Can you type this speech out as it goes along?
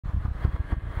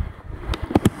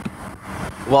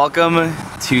Welcome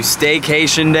to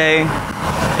Staycation Day.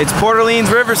 It's Port Orleans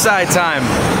Riverside time.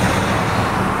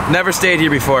 Never stayed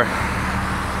here before.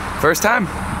 First time.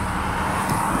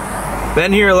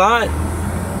 Been here a lot.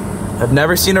 I've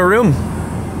never seen a room.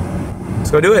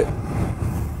 Let's go do it.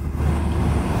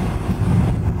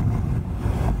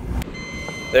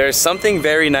 There's something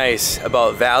very nice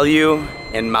about value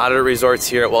and moderate resorts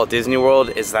here at Walt Disney World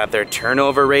is that their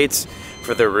turnover rates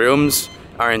for the rooms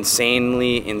are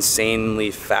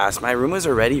insanely fast. My room was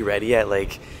already ready at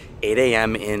like 8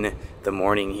 a.m. in the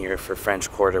morning here for French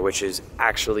Quarter, which is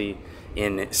actually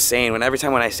insane. Every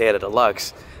time when I stay at a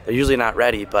deluxe, they're usually not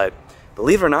ready, but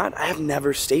believe it or not, I have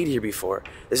never stayed here before.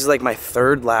 This is like my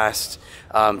third last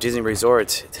Disney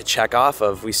resort to check off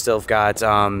of. We still have got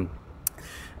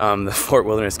the Fort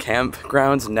Wilderness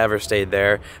campgrounds, never stayed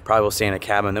there. Probably will stay in a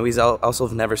cabin. Then we also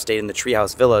have never stayed in the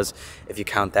Treehouse Villas, if you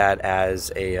count that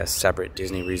as a separate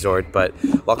Disney resort. But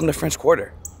welcome to French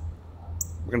Quarter.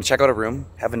 We're gonna check out a room,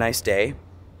 have a nice day,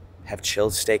 have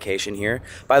chilled staycation here.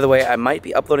 By the way, I might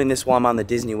be uploading this while I'm on the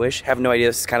Disney Wish. Have no idea,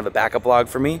 this is kind of a backup vlog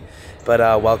for me.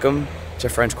 But welcome to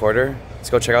French Quarter.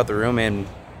 Let's go check out the room and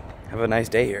have a nice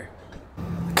day here.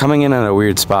 Coming in at a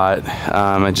weird spot.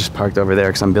 I just parked over there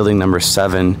because I'm building number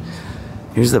 7.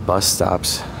 Here's the bus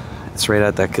stops. It's right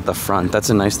at the front. That's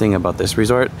a nice thing about this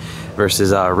resort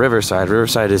versus Riverside.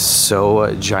 Riverside is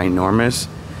so ginormous.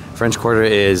 French Quarter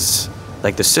is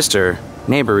like the sister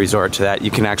neighbor resort to that.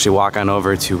 You can actually walk on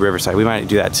over to Riverside. We might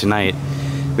do that tonight.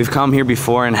 We've come here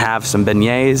before and have some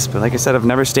beignets, but like I said, I've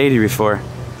never stayed here before.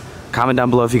 Comment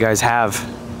down below if you guys have.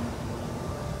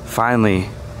 Finally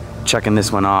checking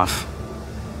this one off.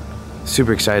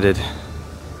 Super excited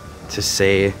to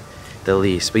say the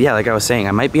least. But yeah, like I was saying,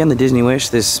 I might be on the Disney Wish.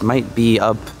 This might be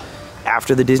up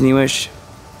after the Disney Wish.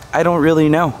 I don't really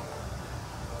know.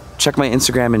 Check my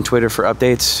Instagram and Twitter for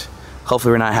updates.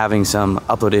 Hopefully we're not having some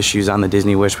upload issues on the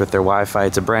Disney Wish with their Wi-Fi.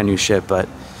 It's a brand new ship, but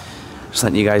just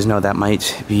letting you guys know that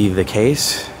might be the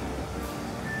case.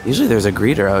 Usually there's a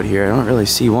greeter out here. I don't really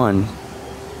see one.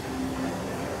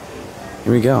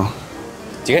 Here we go.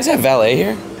 Do you guys have valet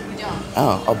here?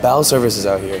 Oh, bell service is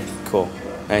out here. Cool.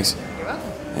 Thanks. You're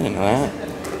welcome. I didn't know that.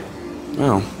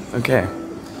 Oh, okay.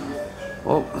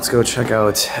 Well, let's go check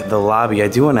out the lobby. I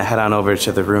do want to head on over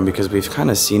to the room because we've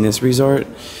kind of seen this resort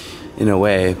in a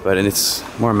way, but it's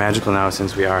more magical now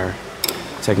since we are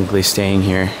technically staying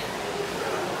here.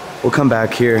 We'll come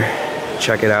back here,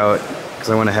 check it out, because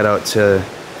I want to head out to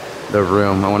the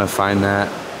room. I want to find that.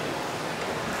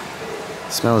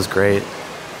 It smells great.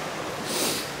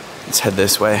 Let's head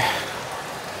this way.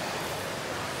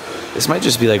 This might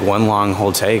just be like one long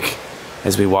whole take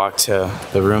as we walk to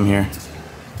the room here.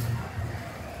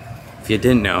 If you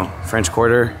didn't know, French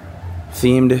Quarter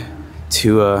themed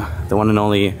to the one and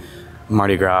only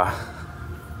Mardi Gras.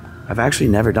 I've actually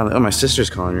never done that. Oh, my sister's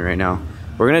calling me right now.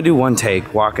 We're gonna do one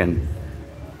take, walking.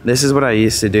 This is what I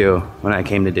used to do when I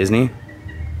came to Disney.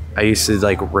 I used to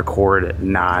like record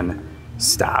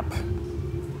non-stop.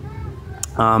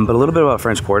 But a little bit about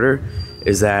French Quarter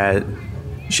is that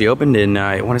she opened in,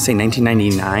 I want to say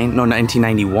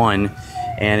 1991,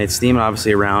 and it's themed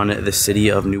obviously around the city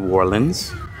of New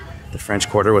Orleans. The French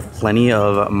Quarter with plenty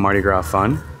of Mardi Gras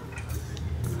fun.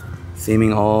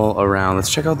 Theming all around.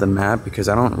 Let's check out the map because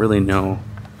I don't really know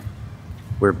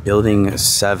where Building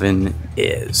 7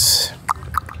 is.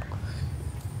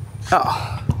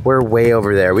 Oh, we're way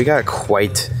over there. We got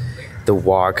quite the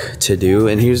walk to do,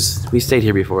 and we stayed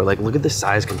here before. Like, look at the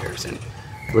size comparison.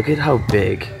 Look at how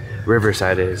big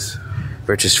Riverside is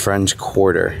versus French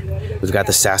Quarter. We've got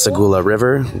the Sassagoula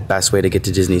River, best way to get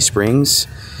to Disney Springs.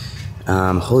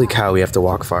 Holy cow, we have to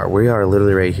walk far. We are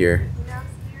literally right here.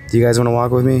 Do you guys want to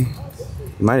walk with me?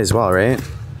 You might as well, right?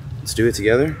 Let's do it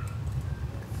together.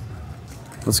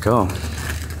 Let's go.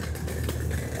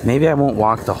 Maybe I won't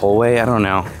walk the whole way, I don't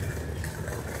know.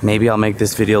 Maybe I'll make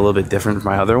this video a little bit different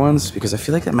from my other ones because I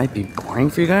feel like that might be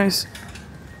boring for you guys.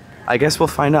 I guess we'll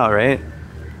find out, right?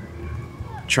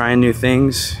 Trying new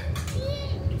things,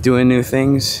 doing new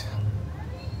things.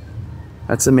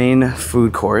 That's the main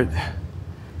food court,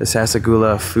 the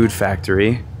Sassagoula Food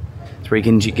Factory. It's where you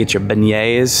can get your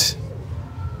beignets.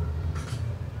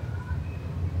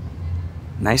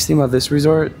 Nice thing about this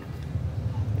resort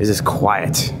is it's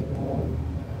quiet.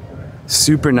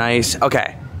 Super nice.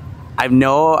 Okay, I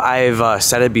know I've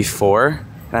said it before,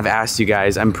 and I've asked you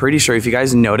guys. I'm pretty sure if you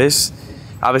guys notice,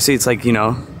 obviously it's like, you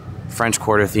know, French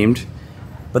Quarter themed.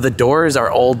 But the doors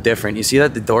are all different. You see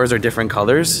that the doors are different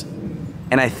colors?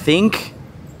 And I think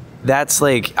that's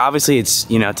like, obviously it's,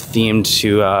 you know, it's themed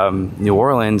to New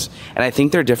Orleans. And I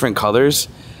think they're different colors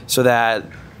so that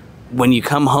when you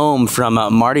come home from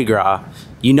Mardi Gras,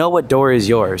 you know what door is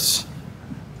yours.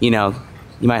 You know,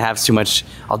 you might have too much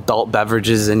adult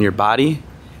beverages in your body,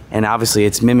 and obviously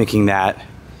it's mimicking that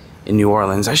in New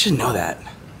Orleans. I should know that.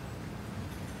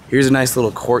 Here's a nice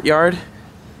little courtyard.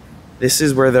 This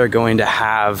is where they're going to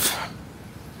have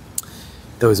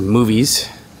those movies.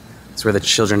 It's where the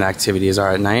children activities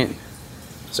are at night.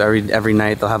 So every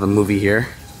night they'll have a movie here.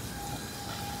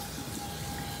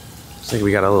 Looks like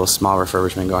we got a little small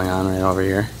refurbishment going on right over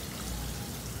here.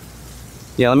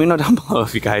 Yeah, let me know down below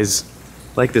if you guys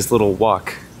like this little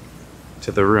walk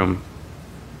to the room.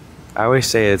 I always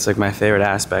say it's like my favorite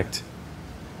aspect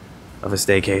of a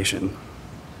staycation.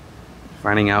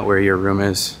 Finding out where your room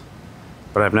is.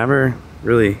 But I've never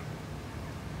really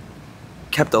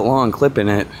kept a long clip in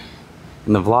it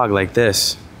in the vlog like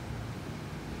this.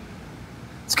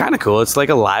 It's kind of cool. It's like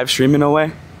a live stream in a way.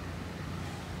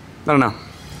 I don't know.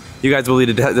 You guys will be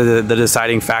the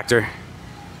deciding factor.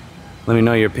 Let me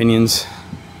know your opinions.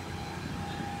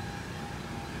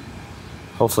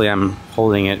 Hopefully I'm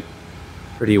holding it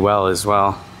pretty well as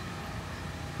well.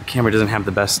 The camera doesn't have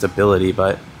the best stability,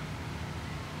 but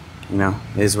you know,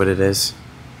 it is what it is.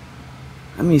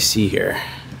 Let me see here.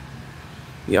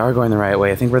 We are going the right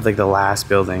way. I think we're at like the last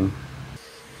building.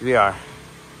 Here we are.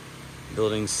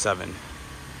 Building 7.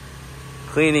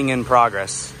 Cleaning in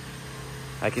progress.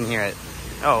 I can hear it.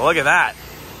 Oh, look at that.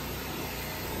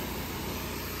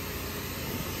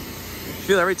 I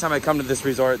feel every time I come to this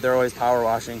resort, they're always power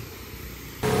washing.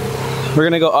 We're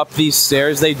gonna go up these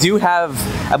stairs. They do have,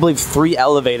 I believe, 3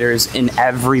 elevators in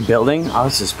every building. Oh,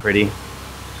 this is pretty.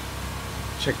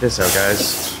 Check this out,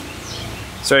 guys.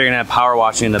 So you're gonna have power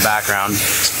washing in the background.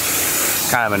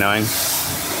 Kind of annoying.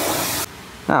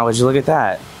 Oh, would you look at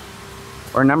that?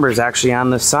 Our number is actually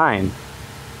on the sign.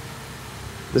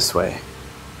 This way.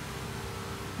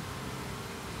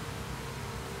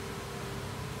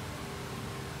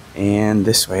 And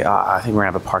this way. I think we're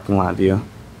gonna have a parking lot view.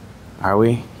 Are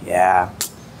we? Yeah.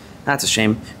 That's a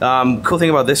shame. Cool thing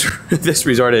about this this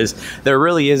resort is there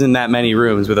really isn't that many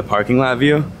rooms with a parking lot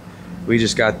view. We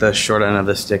just got the short end of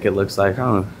the stick, it looks like. I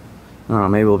don't know,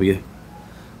 maybe we'll be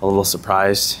a little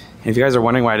surprised. And if you guys are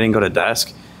wondering why I didn't go to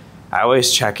desk, I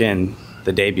always check in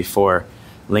the day before.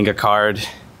 Link a card,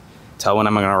 tell when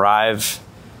I'm gonna arrive.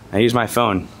 I use my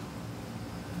phone.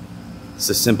 It's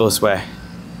the simplest way.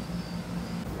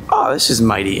 Oh, this is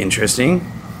mighty interesting.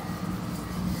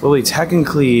 Well, we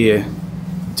technically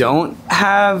don't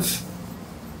have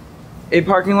a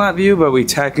parking lot view, but we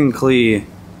technically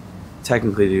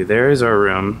do. There's our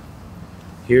room.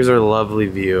 Here's our lovely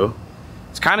view.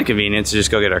 It's kind of convenient to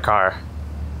just go get our car,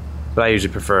 but I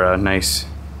usually prefer a nice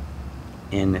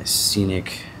and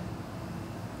scenic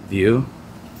view.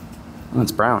 Oh,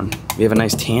 it's brown. We have a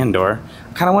nice tan door.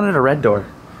 I kind of wanted a red door.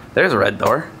 There's a red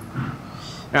door.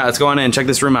 All right, let's go on in and check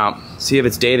this room out. See if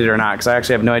it's dated or not, because I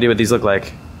actually have no idea what these look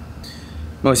like.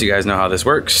 Most of you guys know how this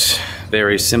works.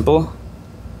 Very simple.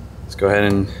 Let's go ahead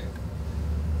and,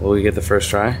 will we get the first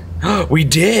try? We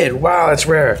did! Wow, that's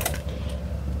rare.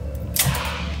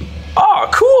 Oh,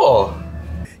 cool!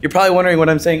 You're probably wondering what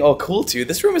I'm saying, oh, cool to.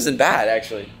 This room isn't bad,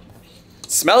 actually.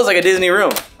 It smells like a Disney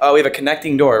room. Oh, we have a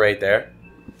connecting door right there.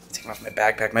 Taking off my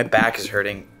backpack. My back is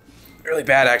hurting really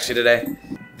bad, actually, today.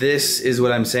 This is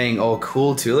what I'm saying, oh,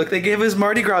 cool to. Look, they gave us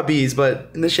Mardi Gras beads, but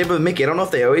in the shape of a Mickey. I don't know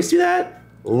if they always do that.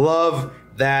 Love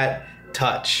that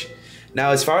touch.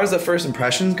 Now, as far as the first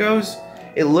impressions goes,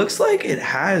 it looks like it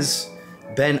has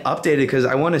been updated, because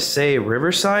I want to say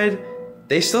Riverside,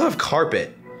 they still have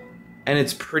carpet, and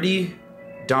it's pretty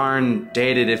darn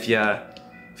dated if you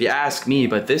ask me.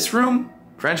 But this room,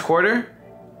 French Quarter,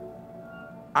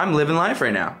 I'm living life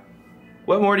right now.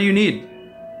 What more do you need?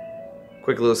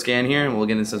 Quick little scan here, and we'll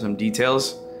get into some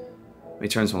details. Let me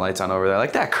turn some lights on over there. I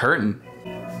like that curtain.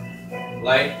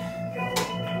 Light.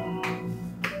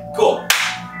 Cool.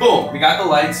 Boom. We got the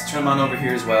lights. Turn them on over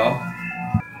here as well.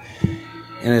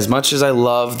 And as much as I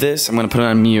love this, I'm gonna put it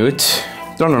on mute.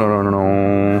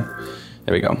 No.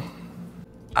 There we go.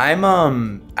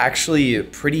 I'm actually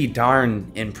pretty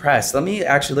darn impressed. Let me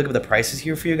actually look at the prices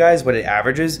here for you guys, what it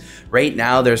averages. Right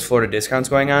now, there's Florida discounts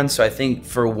going on, so I think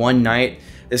for one night,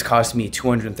 this cost me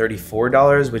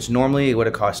 $234, which normally it would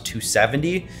have cost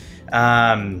 $270.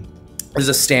 This is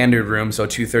a standard room, so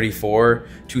 $234,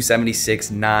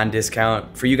 $276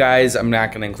 non-discount. For you guys, I'm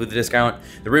not gonna include the discount.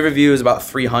 The river view is about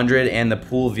 $300 and the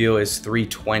pool view is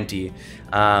 $320.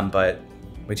 But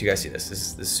wait till you guys see this.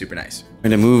 This is super nice. I'm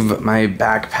gonna move my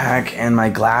backpack and my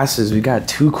glasses. We got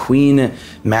 2 queen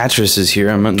mattresses here.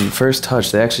 I'm on the first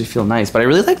touch, they actually feel nice, but I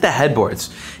really like the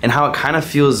headboards and how it kind of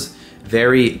feels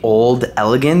very old,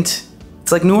 elegant.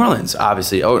 It's like New Orleans,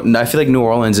 obviously. Oh, I feel like New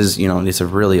Orleans is, you know, it's a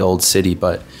really old city,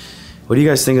 but what do you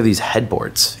guys think of these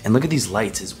headboards? And look at these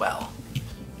lights as well.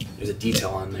 There's a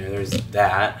detail on there. There's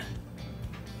that.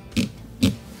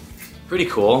 Pretty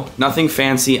cool. Nothing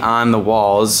fancy on the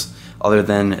walls other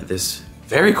than this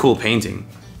very cool painting.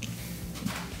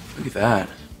 Look at that.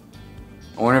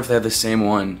 I wonder if they have the same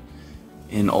one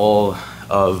in all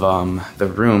of the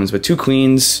rooms. But 2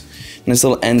 queens, nice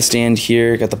little end stand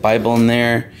here. Got the Bible in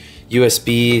there.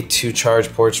 USB, 2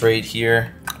 charge ports right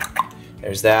here.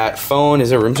 There's that. Phone, is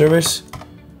there room service?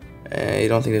 I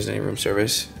don't think there's any room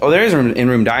service. Oh, there is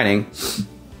in-room dining.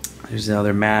 There's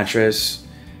another mattress.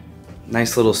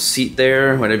 Nice little seat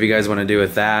there, whatever you guys want to do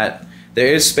with that. There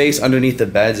is space underneath the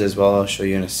beds as well. I'll show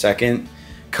you in a second.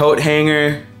 Coat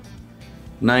hanger.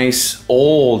 Nice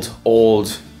old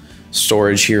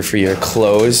storage here for your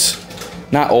clothes.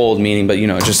 Not old meaning, but you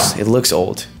know, just it looks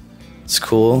old. It's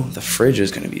cool. The fridge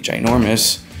is going to be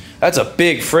ginormous. That's a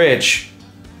big fridge.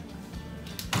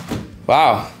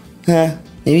 Wow.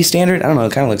 Maybe standard? I don't know.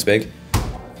 It kind of looks big.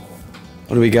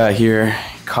 What do we got here?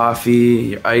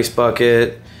 Coffee, your ice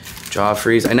bucket, jaw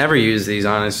freeze. I never use these,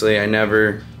 honestly. I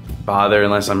never bother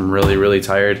unless I'm really, really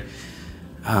tired.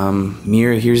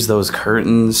 Mirror, here's those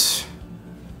curtains.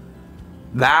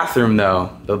 Bathroom,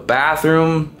 though. The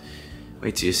bathroom.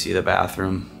 Wait till you see the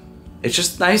bathroom. It's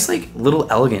just nice, like, little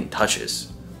elegant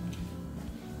touches.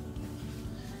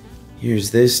 Here's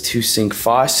this 2-sink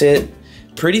faucet.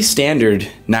 Pretty standard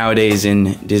nowadays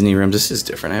in Disney rooms. This is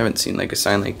different. I haven't seen like a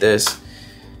sign like this.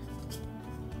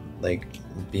 Like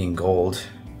being gold.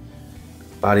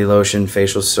 Body lotion,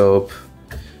 facial soap.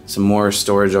 Some more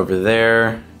storage over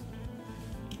there.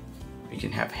 You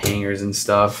can have hangers and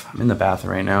stuff. I'm in the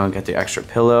bathroom right now. Got the extra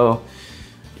pillow.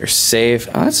 You're safe.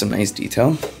 Oh, that's some nice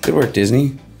detail. Good work,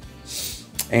 Disney.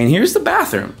 And here's the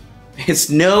bathroom. It's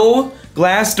no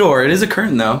glass door. It is a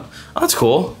curtain though. Oh, that's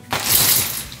cool.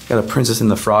 Got a Princess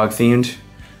and the Frog themed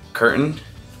curtain.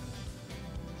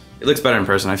 It looks better in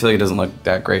person. I feel like it doesn't look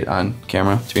that great on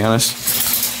camera, to be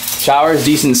honest. Shower is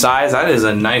decent size. That is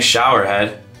a nice shower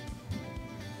head.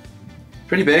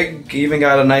 Pretty big. Even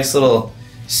got a nice little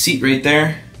seat right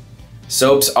there.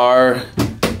 Soaps are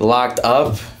locked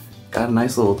up. Got a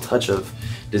nice little touch of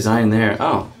design there.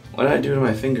 Oh, what did I do to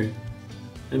my finger?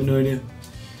 I have no idea.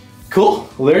 Cool.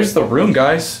 Well, there's the room,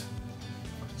 guys.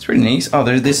 It's pretty nice. Oh,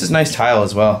 this is nice tile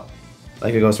as well.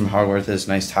 Like it goes from Hogwarts, this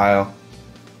nice tile.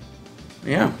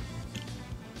 Yeah.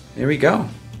 There we go.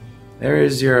 There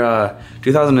is your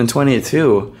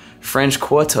 2022 French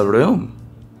Quarter room.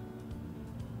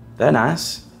 That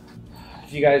nice.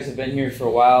 If you guys have been here for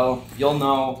a while, you'll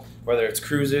know whether it's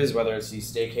cruises, whether it's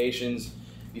these staycations.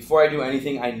 Before I do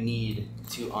anything, I need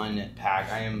to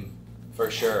unpack. I am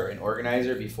for sure an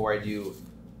organizer before I do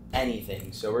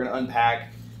anything. So we're gonna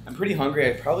unpack. I'm pretty hungry.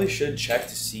 I probably should check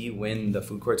to see when the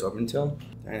food court's open till.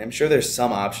 And I'm sure there's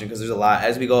some option because there's a lot.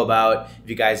 As we go about, if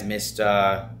you guys missed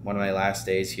one of my last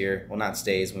days here, well, not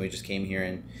stays, when we just came here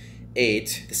and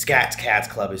ate, the Scats Cats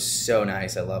Club is so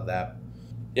nice. I love that.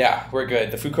 Yeah, we're good.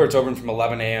 The food court's open from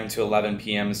 11 a.m. to 11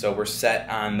 p.m., so we're set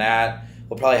on that.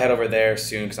 We'll probably head over there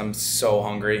soon because I'm so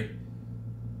hungry.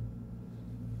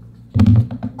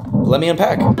 Let me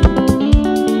unpack.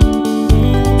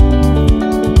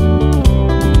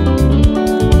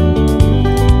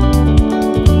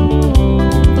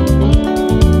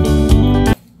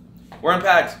 We're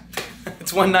unpacked.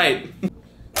 It's one night.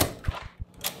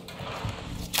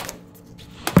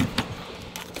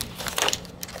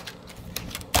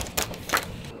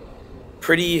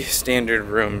 Pretty standard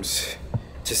rooms,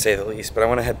 to say the least, but I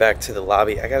want to head back to the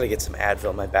lobby. I gotta get some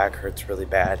Advil. My back hurts really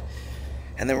bad.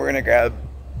 And then we're gonna grab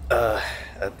a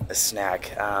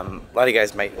snack. A lot of you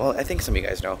guys might, well, I think some of you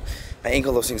guys know, my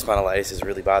ankylosing spondylitis is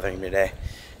really bothering me today.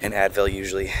 And Advil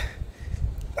usually,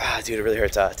 dude, it really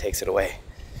hurts. Takes it away.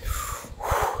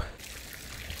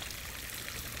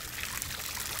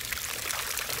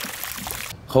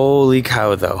 Holy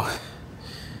cow, though.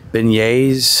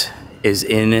 Beignets is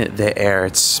in the air.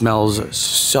 It smells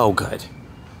so good.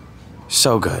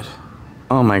 So good.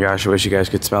 Oh my gosh, I wish you guys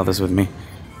could smell this with me.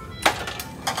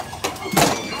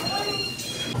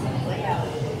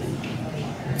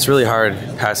 It's really hard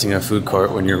passing a food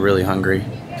court when you're really hungry.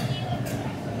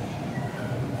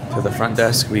 To the front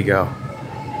desk we go.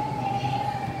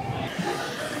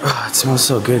 Oh, it smells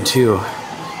so good too.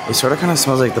 It sort of kind of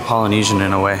smells like the Polynesian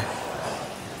in a way.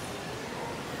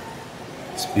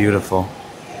 It's beautiful.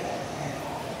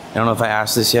 I don't know if I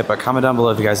asked this yet, but comment down below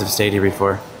if you guys have stayed here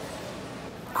before.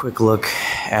 Quick look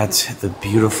at the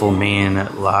beautiful main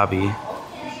lobby.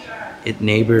 It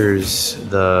neighbors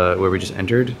the where we just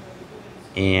entered,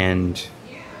 and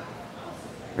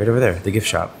Right over there, the gift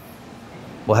shop.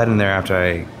 We'll head in there after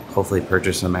I hopefully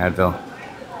purchase some Advil.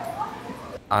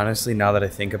 Honestly, now that I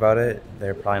think about it,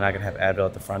 they're probably not gonna have Advil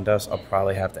at the front desk. I'll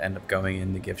probably have to end up going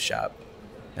in the gift shop.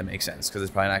 That makes sense, because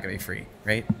it's probably not gonna be free,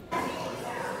 right?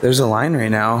 There's a line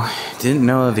right now. Didn't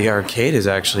know the arcade is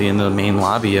actually in the main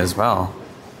lobby as well.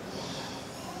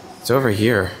 It's over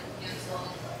here.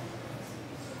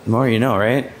 The more you know,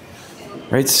 right?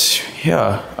 Right,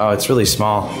 yeah. Oh, it's really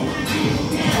small.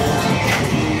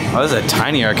 Oh, this is a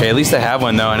tiny arcade. At least they have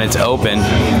one though, and it's open.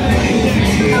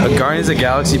 A Guardians of the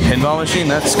Galaxy pinball machine?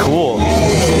 That's cool.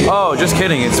 Oh, just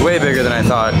kidding. It's way bigger than I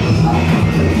thought.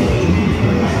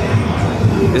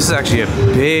 This is actually a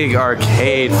big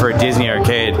arcade for a Disney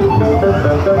arcade.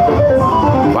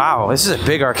 Wow, this is a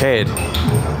big arcade.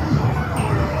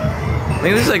 I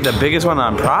think this is like the biggest one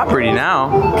on property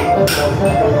now.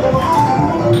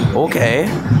 Okay.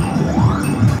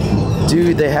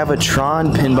 Dude, they have a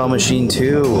Tron pinball machine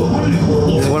too.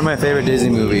 This is one of my favorite Disney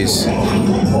movies. Do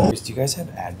you guys have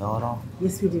Advil at all?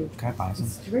 Yes, we do. Can I buy some?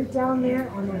 Straight down there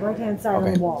on the right-hand side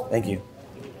of the wall. Thank you.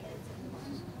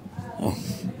 Oh.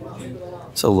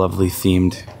 It's a lovely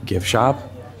themed gift shop.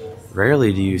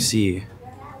 Rarely do you see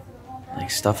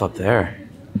like stuff up there.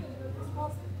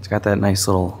 It's got that nice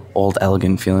little old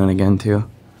elegant feeling again too.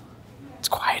 It's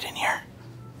quiet in here.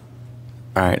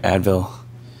 All right, Advil.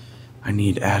 I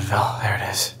need Advil. There it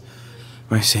is.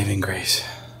 My saving grace.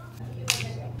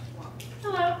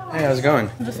 Hello. Hey, how's it going?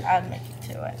 Just add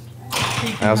Mickey to it.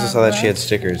 I also saw that she had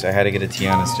stickers. I had to get a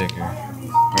Tiana sticker.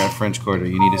 We're at French Quarter.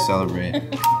 You need to celebrate.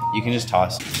 You can just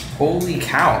toss it. Holy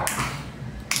cow.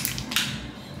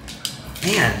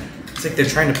 Man, it's like they're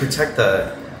trying to protect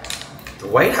the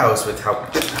White House with how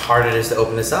hard it is to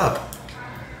open this up.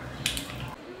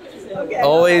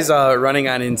 Always running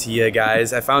on into you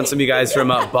guys. I found some of you guys from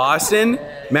Boston,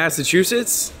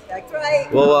 Massachusetts. That's right.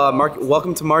 Well,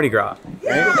 welcome to Mardi Gras.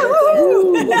 Yeah.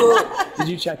 Did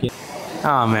you check it?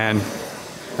 Oh man,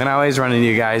 when I always run into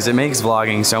you guys, it makes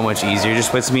vlogging so much easier. It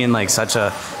just puts me in like such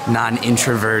a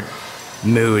non-introvert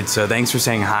mood. So thanks for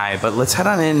saying hi. But let's head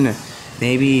on in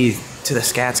maybe to the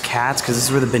Scats Cats because this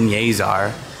is where the beignets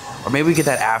are. Or maybe we get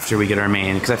that after we get our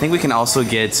main because I think we can also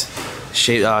get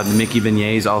the Mickey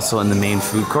beignets also in the main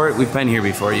food court. We've been here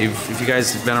before. If you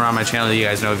guys have been around my channel, you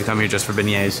guys know if you come here just for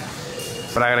beignets.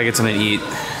 But I gotta get something to eat.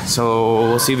 So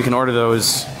we'll see if we can order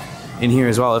those in here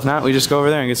as well. If not, we just go over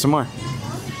there and get some more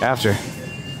after.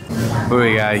 What do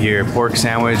we got here? Pork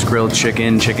sandwich, grilled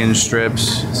chicken, chicken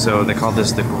strips. So they call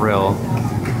this the grill.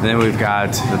 And then we've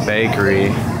got the bakery,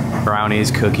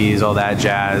 brownies, cookies, all that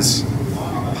jazz.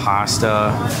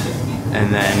 Pasta,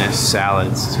 and then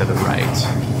salads to the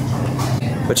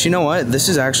right. But you know what? This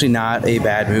is actually not a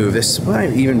bad move. This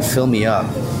might even fill me up.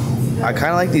 I kind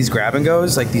of like these grab and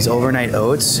goes, like these overnight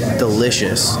oats.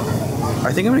 Delicious.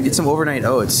 I think I'm gonna get some overnight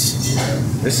oats.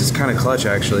 This is kind of clutch,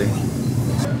 actually.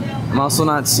 I'm also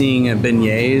not seeing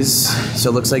beignets, so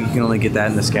it looks like you can only get that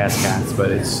in the Scats Cats,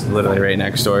 but it's literally right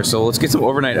next door. So let's get some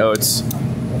overnight oats.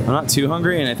 I'm not too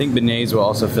hungry, and I think beignets will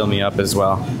also fill me up as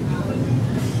well.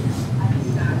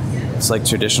 It's like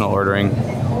traditional ordering.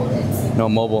 No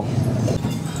mobile.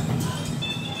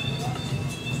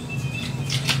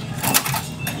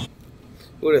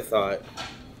 Who would have thought?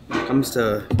 When it comes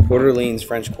to Port Orleans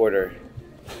French Quarter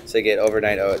to get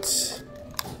overnight oats.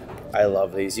 I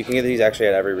love these. You can get these actually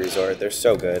at every resort. They're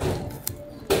so good.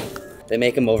 They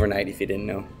make them overnight if you didn't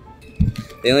know.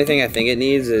 The only thing I think it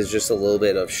needs is just a little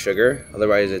bit of sugar.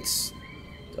 Otherwise it's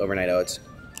overnight oats.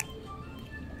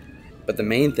 But the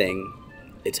main thing,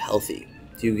 it's healthy.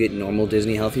 Do you get normal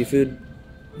Disney healthy food?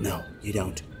 No, you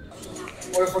don't.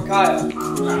 Order for Kyle.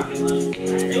 How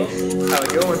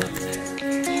we going?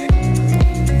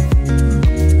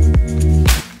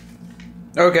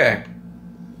 Okay.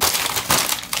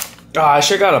 Oh, I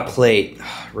should have got a plate.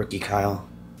 Rookie Kyle.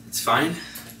 It's fine.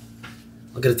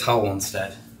 I'll get a towel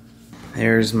instead.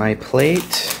 There's my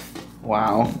plate.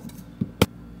 Wow.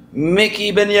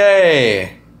 Mickey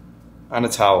beignet on a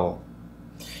towel.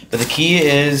 But the key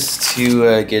is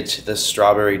to get the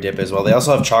strawberry dip as well. They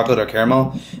also have chocolate or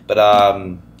caramel, but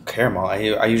caramel.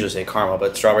 I usually say caramel,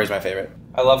 but strawberry is my favorite.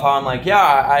 I love how I'm like,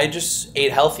 yeah, I just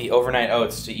ate healthy overnight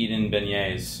oats to eat in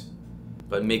beignets,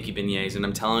 but Mickey beignets, and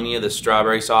I'm telling you, the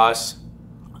strawberry sauce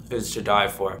is to die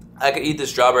for. I could eat the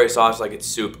strawberry sauce like it's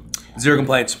soup. Zero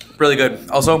complaints. Really good.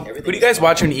 Also, who do you guys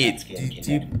watch when you eat?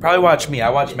 Do you probably watch me? I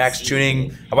watch Max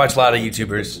Tuning. I watch a lot of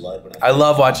YouTubers. I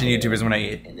love watching YouTubers when I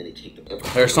eat.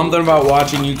 There's something about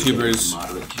watching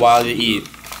YouTubers while you eat.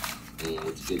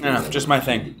 I don't know, just my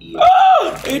thing.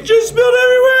 Oh, it just spilled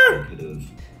everywhere!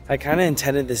 I kind of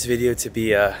intended this video to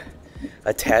be a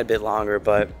tad bit longer,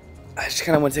 but I just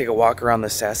kind of want to take a walk around the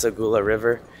Sakuma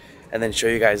River and then show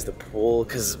you guys the pool,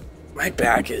 because my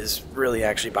back is really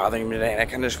actually bothering me today and I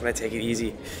kind of just want to take it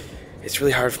easy. It's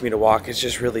really hard for me to walk. It's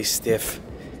just really stiff.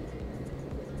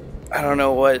 I don't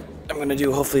know what I'm going to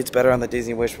do. Hopefully it's better on the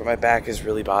Disney Wish, but my back is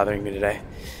really bothering me today.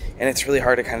 And it's really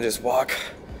hard to kind of just walk.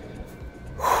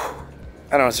 I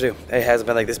don't know what to do. It hasn't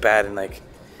been like this bad in like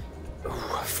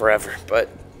forever. But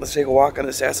let's take a walk on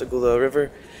the Sakuma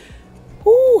River.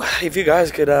 Woo! If you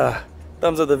guys could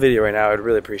thumbs up the video right now, I'd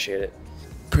really appreciate it.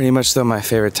 Pretty much though my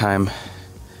favorite time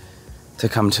to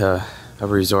come to a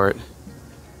resort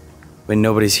when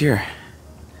nobody's here,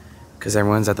 because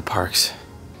everyone's at the parks,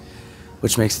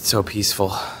 which makes it so peaceful.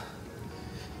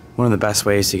 One of the best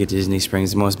ways to get to Disney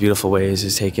Springs, the most beautiful ways,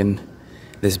 is taking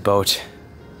this boat.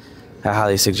 I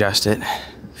highly suggest it.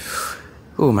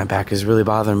 Ooh, my back is really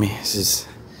bothering me. This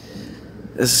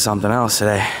is something else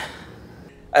today.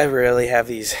 I rarely have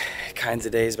these kinds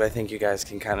of days, but I think you guys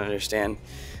can kind of understand.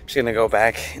 I'm just gonna go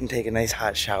back and take a nice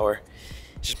hot shower.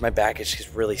 It's just my back is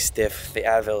just really stiff. The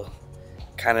Advil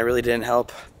kind of really didn't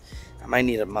help. I might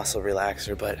need a muscle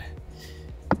relaxer, but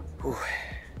whew.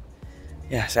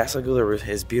 Yeah, Sakuma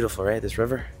is beautiful, right? This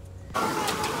river.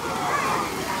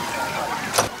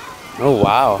 Oh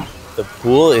wow, the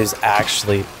pool is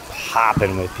actually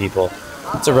popping with people.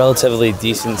 It's a relatively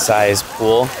decent sized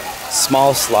pool.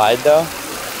 Small slide though.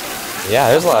 Yeah,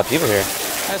 there's a lot of people here.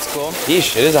 That's cool.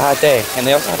 Yeesh, it is a hot day. And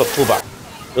they also have a pool bar.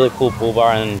 Really cool pool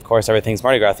bar, and of course everything's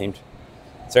Mardi Gras themed.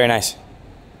 It's very nice.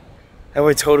 I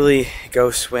would totally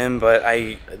go swim, but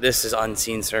this is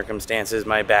unseen circumstances.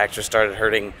 My back just started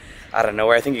hurting out of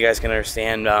nowhere. I think you guys can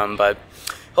understand, but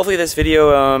hopefully this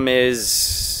video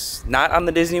is not on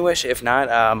the Disney Wish. If not,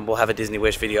 we'll have a Disney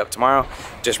Wish video up tomorrow.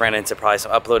 Just ran into probably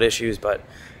some upload issues, but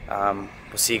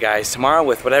we'll see you guys tomorrow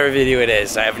with whatever video it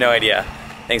is. I have no idea.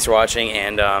 Thanks for watching,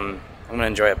 and I'm gonna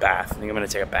enjoy a bath. I think I'm gonna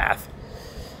take a bath.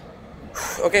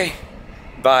 Okay,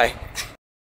 bye.